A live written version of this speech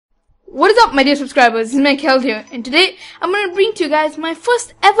What is up, my dear subscribers? This is MegaKeldeo, and today I'm gonna bring to you guys my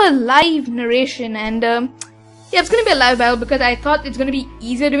first ever live narration. And yeah, it's gonna be a live battle because I thought it's gonna be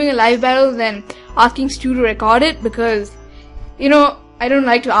easier doing a live battle than asking Stu to record it, because you know I don't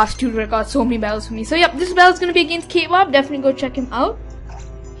like to ask Stu to record so many battles for me. So yeah, this battle is gonna be against Kbab. Definitely go check him out.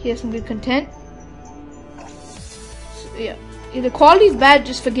 He has some good content. So yeah, if the quality is bad,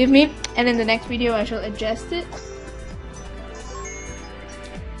 just forgive me, and in the next video I shall adjust it.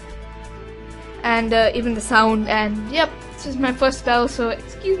 And even the sound, and yep, this is my first spell, so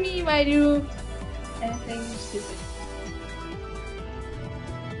excuse me if I do anything stupid.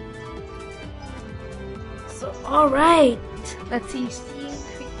 So alright, let's see Steam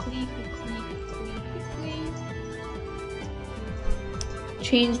quickly.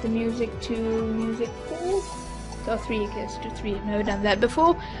 Change the music to music 4. So 3, I guess, to 3. I've never done that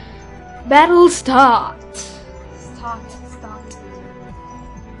before. Battle start. Start.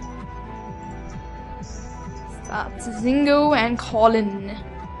 Zingo and Colin.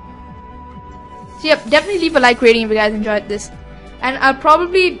 So yep, definitely leave a like rating if you guys enjoyed this. And I'll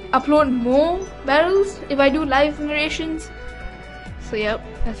probably upload more battles if I do live narrations. So yep,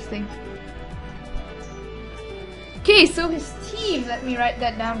 that's the thing. Okay, so his team, let me write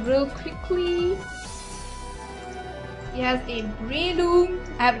that down real quickly. He has a Breloom,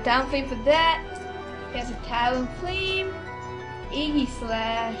 I have a Downflame for that. He has a Talonflame,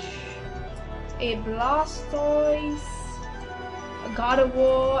 Aegislash, a Blastoise, a God of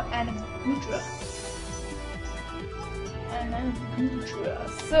War, and a Gudra.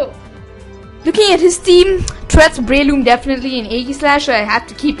 So, looking at his team, threats Breloom definitely in Aegislash, so I have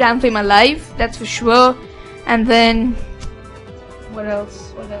to keep Talonflame alive, that's for sure. And then, what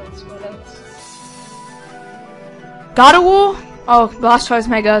else? God of War? Oh, Blastoise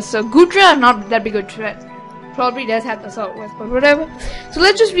Mega, so Gudra, not that big a threat. Probably does have Assault West, but whatever. So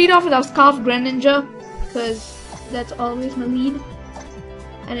let's just read off with our Scarf Greninja, because that's always my lead,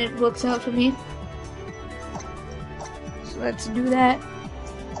 and it works out for me. So let's do that.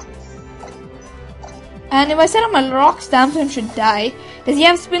 And if I set up my rocks, Damson should die. Does he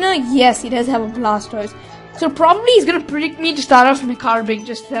have Spinner? Yes, he does have a Blastoise. So probably he's gonna predict me to start off from a Carbink,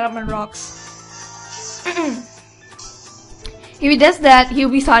 just set up my rocks. If he does that, he'll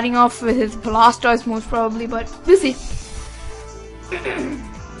be starting off with his Blastoise most probably, but we'll see.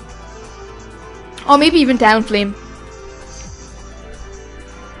 Or maybe even Talonflame.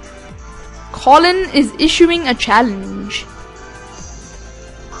 Colin is issuing a challenge.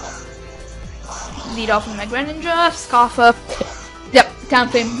 Lead off with my Greninja, Scarf up. Yep,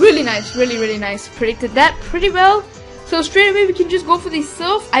 Talonflame, really nice, really nice. Predicted that pretty well. So straight away we can just go for the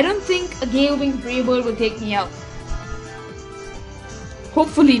Surf. I don't think a Gale Wing Brave Bird will take me out.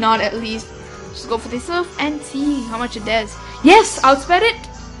 Hopefully not, at least. Just go for the Surf and see how much it does. Yes, outsped it.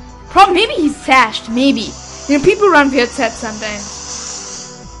 Maybe he's sashed, maybe. You know, people run weird sets sometimes.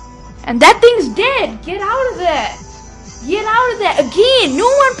 And that thing's dead. Get out of there. Get out of there. Again, no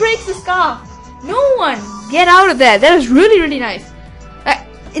one breaks the Scarf. No one. Get out of there. That is really nice.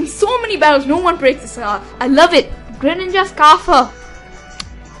 In so many battles, no one breaks the Scarf. I love it. Greninja Scarfer.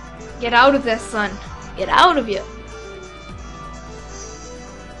 Get out of there, son. Get out of here.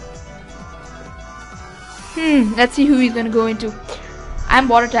 Let's see who he's gonna go into. I'm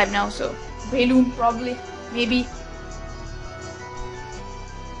water type now, so Breloom probably, maybe.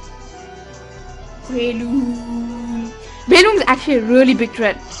 Breloom's actually a really big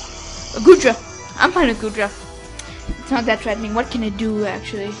threat. Gudra, I'm fine with Gudra. It's not that threatening. What can it do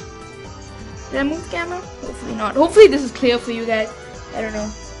actually? Did I move the camera? Hopefully not. Hopefully this is clear for you guys. I don't know.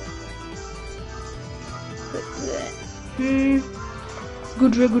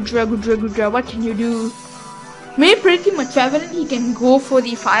 Gudra. What can you do? Maybe predicting my Trevenant, he can go for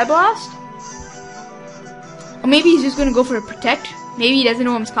the Fire Blast. Or maybe he's just gonna go for a Protect. Maybe he doesn't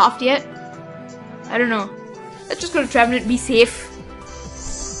know I'm Scarfed yet. I don't know. Let's just go to Trevenant, be safe.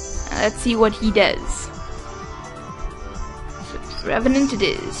 Let's see what he does. So Trevenant it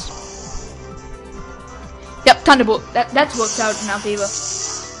is. Yep, Thunderbolt. That's worked out in our favor.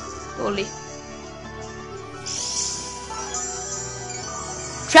 Totally.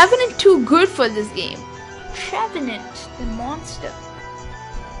 Trevenant too good for this game. Trevenant, the monster.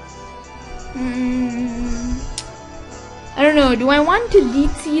 I don't know. Do I want to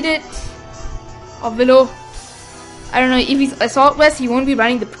lead seed it or Willow? I don't know. If he's Assault West, he won't be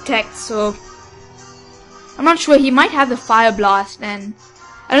running the Protect, so I'm not sure. He might have the Fire Blast, and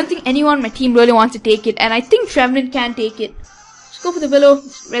I don't think anyone on my team really wants to take it. And I think Trevenant can take it. Just go for the Willow.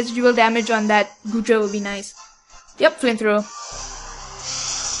 Residual damage on that Gudra will be nice. Yep, Flamethrower.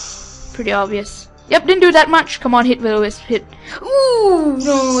 Pretty obvious. Yep, didn't do that much. Come on, hit Willow-Wisp, hit. Ooh,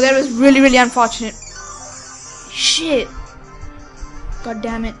 no, that was really, really unfortunate. Shit. God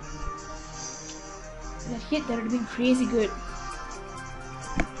damn it. That hit, that would have been crazy good.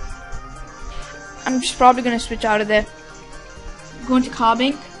 I'm just probably gonna switch out of there. Go into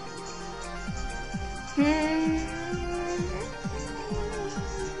Carbink.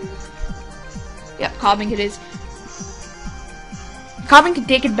 Yep, Carbink it is. Carbink can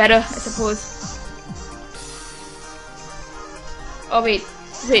take it better, I suppose. Oh wait.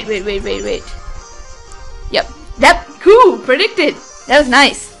 Wait. Yep. That cool, predicted. That was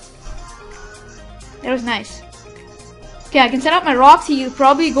nice. Okay, I can set up my rocks. He'll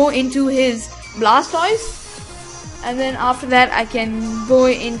probably go into his Blastoise. And then after that I can go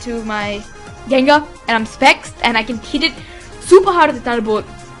into my Gengar and I'm Specs and I can hit it super hard with the Thunderbolt.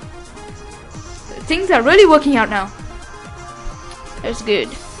 Things are really working out now. That's good.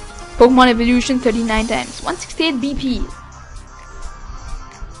 Pokemon evolution 39 times. 168 BP.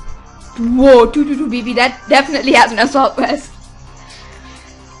 Whoa, 222 BP. That definitely has an Assault Vest.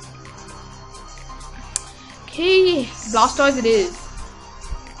 Okay, Blastoise it is.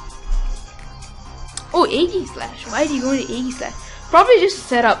 Oh, Aegis Slash. Why did he go into Aegis Slash? Probably just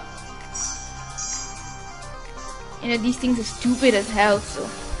set up. You know, these things are stupid as hell, so.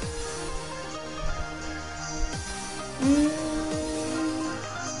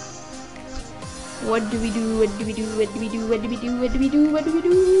 What do we do? I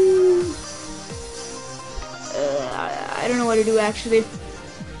don't know what to do actually.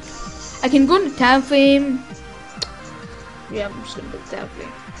 I can go into Talonflame. Yeah, I'm just gonna put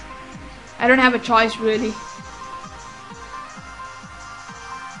Talonflame. I don't have a choice really.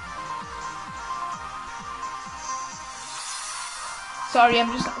 Sorry,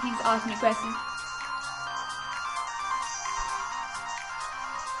 he's asking me questions.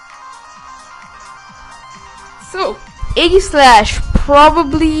 So, Aegis Slash,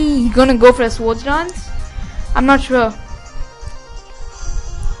 probably gonna go for a Swords Dance. I'm not sure.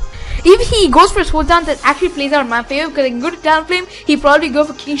 If he goes for a Swords Dance, that actually plays out in my favor because I can go to Talonflame, he probably go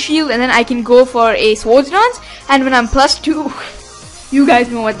for King Shield, and then I can go for a Swords Dance. And when I'm +2, you guys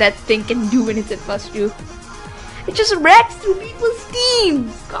know what that thing can do when it's at +2. It just wrecks through people's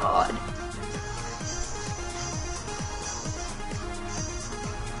teams. God.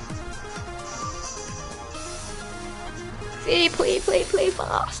 Say, play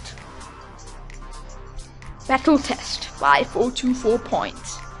fast. Battle test. 5424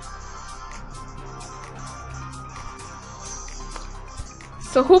 points.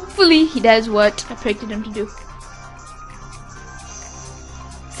 So hopefully he does what I predicted him to do.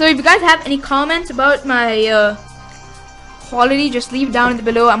 So if you guys have any comments about my quality, just leave down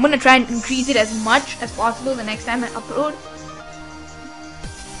below. I'm gonna try and increase it as much as possible the next time I upload.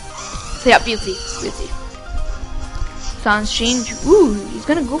 So yeah, we'll see. Sounds change. Ooh, he's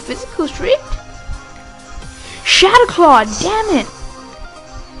gonna go physical straight. Shadow Claw, damn it.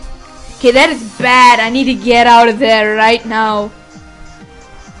 Okay, that is bad. I need to get out of there right now.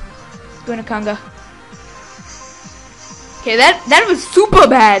 Going to Kanga. Okay, that was super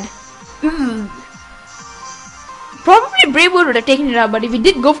bad. Probably Brave Bird would have taken it out, but if he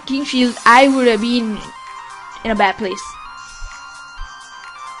did go for King Shield, I would have been in a bad place.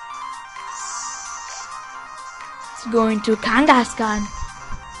 Let's go into Kangaskhan.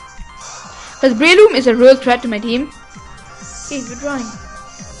 Because Breloom is a real threat to my team. Okay, good drawing.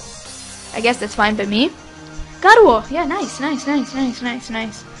 I guess that's fine by me. Gardevoir, yeah, nice.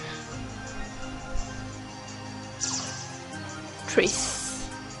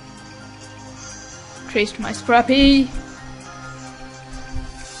 Trace to my Scrappy.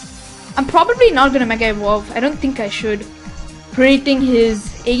 I'm probably not gonna Mega Evolve. I don't think I should. Predicting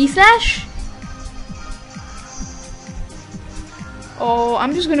his Aegis Slash. Oh,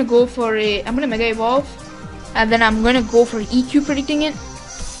 I'm just gonna go for I'm gonna Mega Evolve. And then I'm gonna go for EQ predicting it.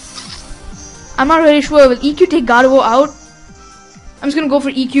 I'm not really sure. Will EQ take Gardevoir out? I'm just gonna go for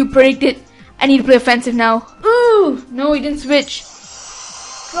EQ, predict it. I need to play offensive now. Ooh! No, he didn't switch.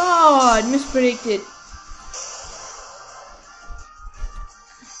 God, mispredicted.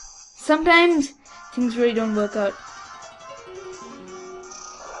 Sometimes things really don't work out.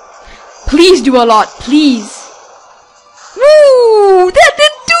 Please do a lot, please. Woo! That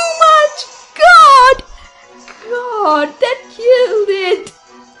did too much! God, that killed it.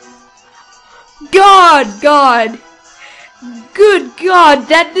 God. Good God,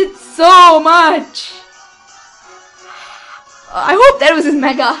 that did so much. I hope that was his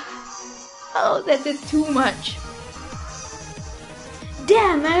Mega. Oh, that did too much.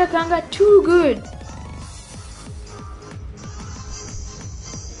 Damn, MegaKeldeo got too good.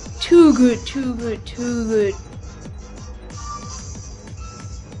 Too good.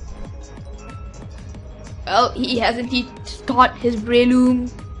 Well, he hasn't taught his Breloom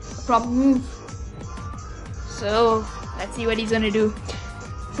a proper move. So, let's see what he's gonna do.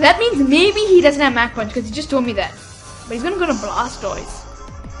 So that means maybe he doesn't have Mach Punch, because he just told me that. But he's gonna go to Blastoise.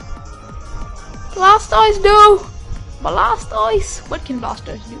 Blastoise, do! Blastoise! What can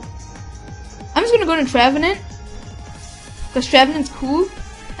Blastoise do? I'm just gonna go to Trevenant, because Trevenant's cool.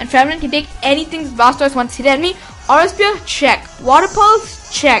 And Trevenant can take anything Blastoise wants to hit at me. Aura Spear, check. Water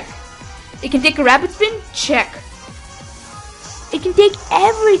Pulse, check. It can take a Rapid Spin, check. It can take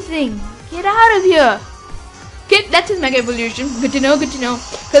everything. Get out of here. Okay, that's his Mega Evolution. Good to know, good to know.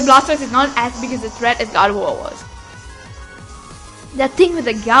 Because Blastoise is not as big as a threat as Gardevoir was. That thing with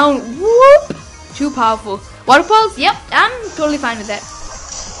the gown, whoop! Too powerful. Water Pulse, yep, I'm totally fine with that.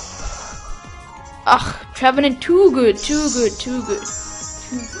 Ugh, Trevenant, too good, too good, too good.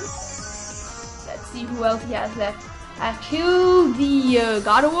 Too good. Let's see who else he has left. I've killed the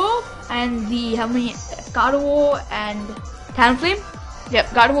Gardevoir and the, how many? Gardevoir and Talonflame? Yep,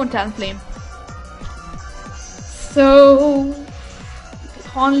 Gardevoir and Talonflame. So,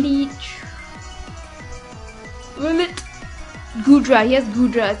 Hornleech. Will it? Goodra, he has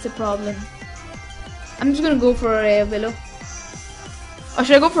Goodra, it's a problem. I'm just gonna go for a Willow. Or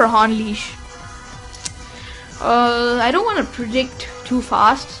should I go for a Hornleech? I don't want to predict too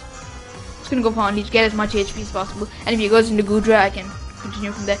fast. I'm just gonna go for Hornleech, get as much HP as possible. And if he goes into Goodra, I can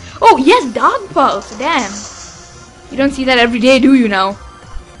continue from there. Oh, yes, Dark Pulse, damn. You don't see that every day, do you now?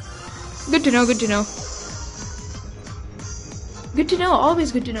 Good to know, good to know. Good to know,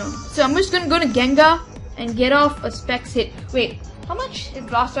 always good to know. So I'm just gonna go to Gengar and get off a Specs hit. Wait, how much is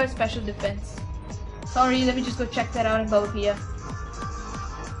Blastoise special defense? Sorry, let me just go check that out in Bulbapedia.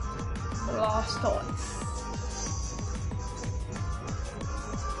 Blastoise.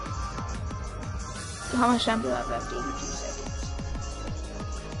 So how much time do I have left? 82 seconds.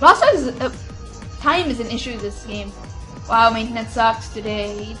 Blastoise time is an issue in this game. Wow, maintenance sucks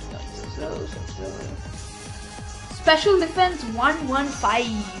today. It's going so slow, so slow. Special defense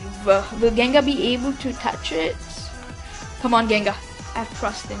 115. Will Gengar be able to touch it? Come on, Gengar. I have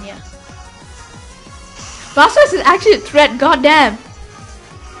trust in you. Blastoise is actually a threat, goddamn.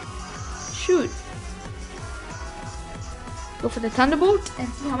 Shoot. Go for the Thunderbolt and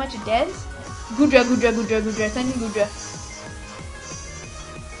see how much it does. Goodra, Goodra, Goodra, Goodra. Send me Goodra.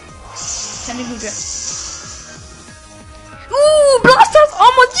 Send me Goodra. Ooh, Blastoise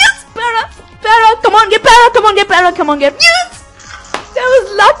almost. Yes! Para! Para! Come on, get Para! Come on, get Para! Come on, get. Yes! That was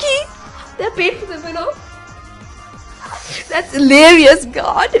lucky! That paid for the Willow. That's hilarious,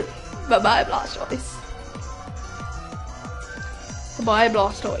 God. Bye-bye, Blastoise. Bye,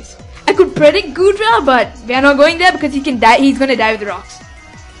 Blastoise. I could predict Goodra, but we are not going there because he can die. He's gonna die with the rocks.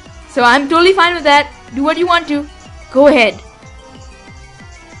 So I'm totally fine with that. Do what you want to. Go ahead.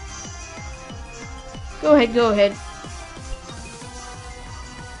 Go ahead, go ahead.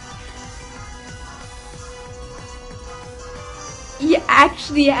 He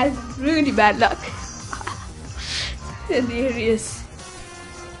actually has really bad luck. Hilarious.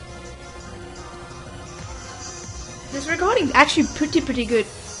 This recording is actually pretty good.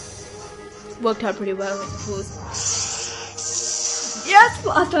 Worked out pretty well, I suppose. Yes,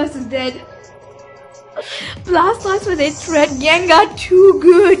 Blastoise is dead. Blastoise was a threat. Gengar, too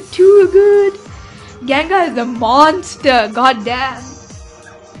good, too good. Gengar is a monster. God damn.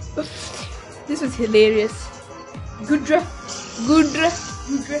 This was hilarious. Goodra, Goodra,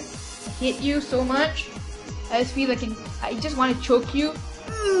 Goodra. I hate you so much. I just feel like I just want to choke you.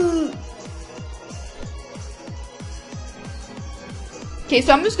 Okay,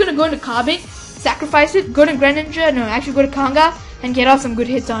 so I'm just gonna go into Carbink, sacrifice it, go to Greninja, no, actually go to Kanga, and get off some good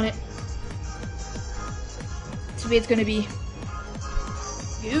hits on it. That's the way it's gonna be.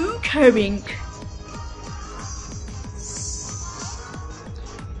 Go Carbink.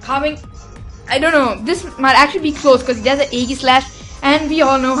 Carbink, I don't know, this might actually be close because he does an Aegis Slash, and we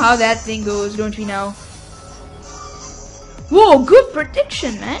all know how that thing goes, don't we now? Whoa, good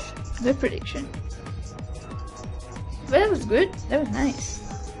prediction, man. Good prediction. Well, that was good. That was nice.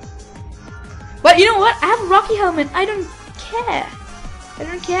 But you know what? I have a Rocky Helmet. I don't care. I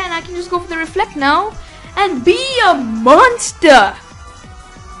don't care, and I can just go for the Reflect now and be a monster.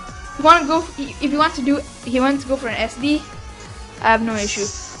 You want to go? If he wants to do, he wants to go for an SD. I have no issue.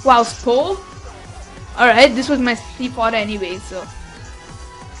 Wow, Spore. All right, this was my sleep order anyway, so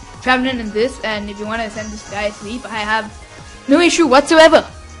traveling in this, and if you want to send this guy sleep, I have no issue whatsoever.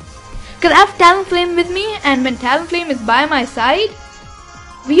 Because I have Talonflame with me, and when Talonflame is by my side,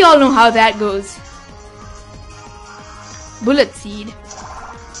 we all know how that goes. Bullet Seed.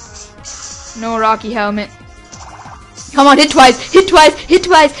 No Rocky Helmet. Come on, hit twice, hit twice, hit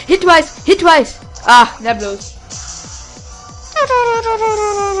twice, hit twice, hit twice. Ah, that blows.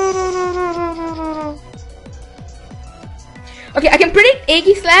 Okay, I can predict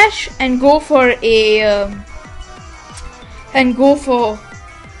Eggy Slash and go for a and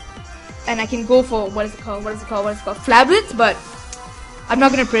I can go for what is it called? Flablets, but I'm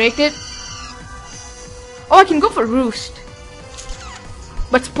not gonna predict it. Oh, I can go for Roost.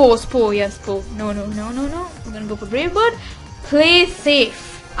 But Spore, yes, Spore. No. I'm gonna go for Brave Bird. Play safe.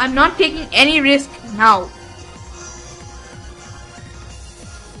 I'm not taking any risk now.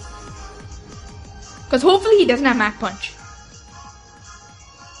 Because hopefully he doesn't have Mach Punch.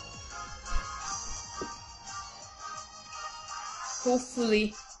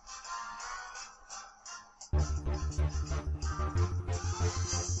 Hopefully.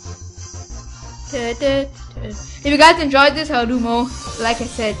 If you guys enjoyed this, I'll do more. Like I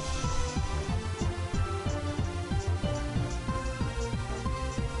said.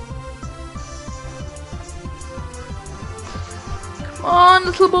 Come on,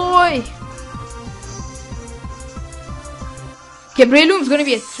 little boy. Okay, Breloom's gonna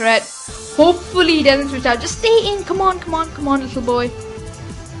be a threat. Hopefully he doesn't switch out. Just stay in. Come on, little boy.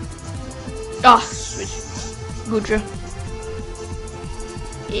 Ah, switch. Goodra.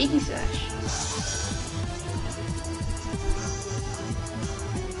 Eggy Slash.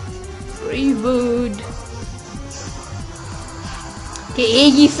 Brave Bird. Okay,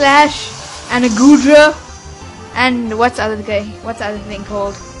 Eggy Slash and a Goodra. And what's the other thing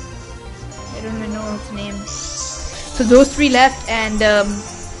called? I don't even know its name. So those three left, and yep.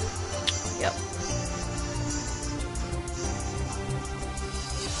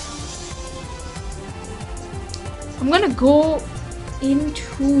 I'm gonna go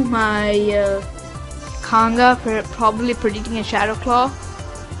into my Kanga, probably predicting a Shadow Claw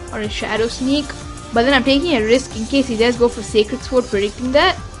or a Shadow Sneak, but then I'm taking a risk in case he does go for Sacred Sword, predicting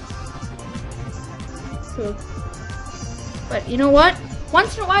that. So, but you know what?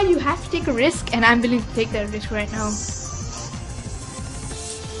 Once in a while you have to take a risk, and I'm willing to take that risk right now.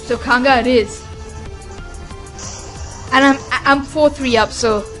 So Kanga it is. And I'm 4-3 up,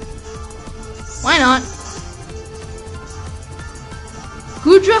 so why not?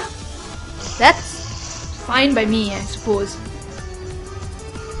 Goodra? That's fine by me, I suppose.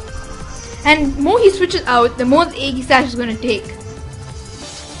 And the more he switches out, the more the Eggy Slash is gonna take.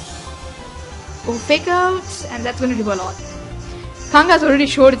 Go fake outs, and that's gonna do a lot. Kanga's already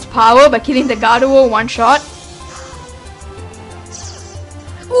showed its power by killing the Gardevoir one shot.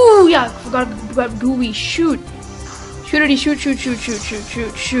 Ooh, yeah, forgot Gooey. Shoot. Shoot.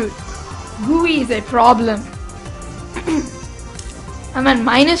 Gooey is a problem. I'm at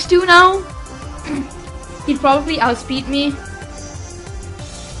 -2 now. He'd probably outspeed me.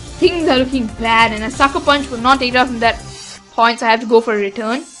 Things are looking bad, and a Sucker Punch will not take it out from that point, so I have to go for a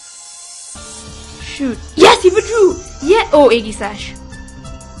return. Shoot. Yes, he withdrew! Yeah. Oh, Eggy Slash.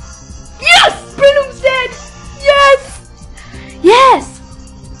 Yes! Breloom's dead! Yes!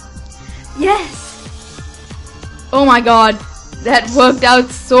 Oh my god. That worked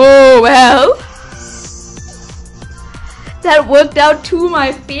out so well. That worked out to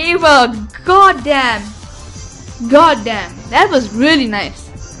my favor. God damn. That was really nice.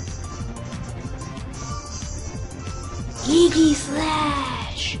 Eggy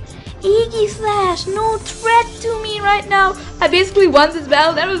Slash, no threat to me right now. I basically won this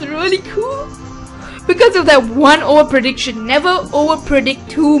battle. That was really cool. Because of that one over prediction. Never over predict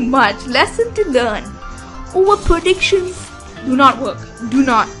too much. Lesson to learn. Over predictions do not work. Do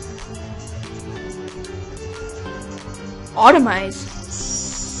not. Automize.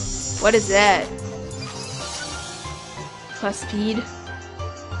 What is that? Plus speed.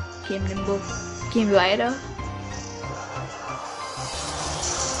 Game nimble. Game lighter.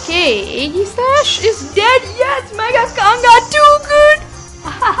 Okay, Eggy Slash is dead. Yes, MegaKeldeo got too good.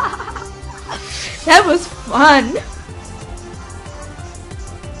 That was fun.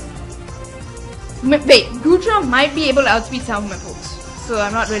 Wait, Goodra might be able to outspeed some of my folks, so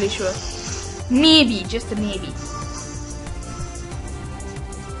I'm not really sure. Maybe, just a maybe.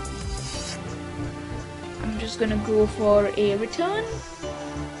 I'm just gonna go for a return.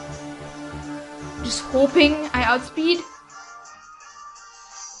 Just hoping I outspeed.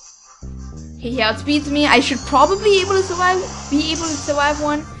 He outspeeds me. I should probably be able to survive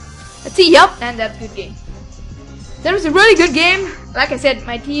one. Let's see. Yup, and that's a good game. That was a really good game. Like I said,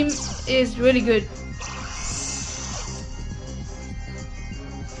 my team is really good.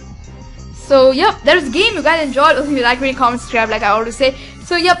 So yep, that was the game. You guys enjoyed. If you like, rating, comment, subscribe, like I always say.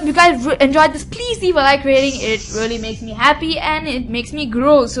 So yep, you guys enjoyed this. Please leave a like rating. It really makes me happy and it makes me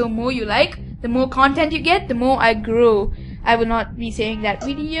grow. So more you like, the more content you get, the more I grow. I will not be saving that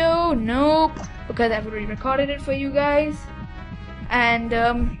video. Nope. because I've already recorded it for you guys. And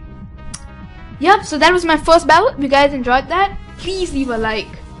yep, so that was my first battle. If you guys enjoyed that, please leave a like,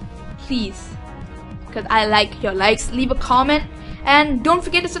 please, because I like your likes. Leave a comment, and don't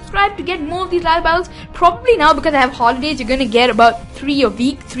forget to subscribe to get more of these live battles. Probably now, because I have holidays, you're gonna get about 3 or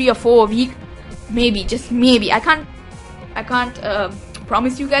 4 a week, maybe, just maybe. I can't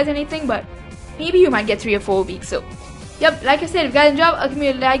promise you guys anything, but maybe you might get 3 or 4 weeks. So yep, like I said, if you guys enjoyed, give me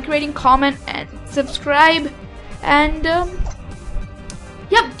a like, rating, comment, and subscribe. And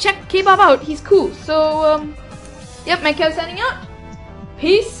yep, check Kbab out, he's cool. So yep, MegaKeldeo signing out.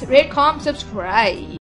 Peace, rate, comment, subscribe.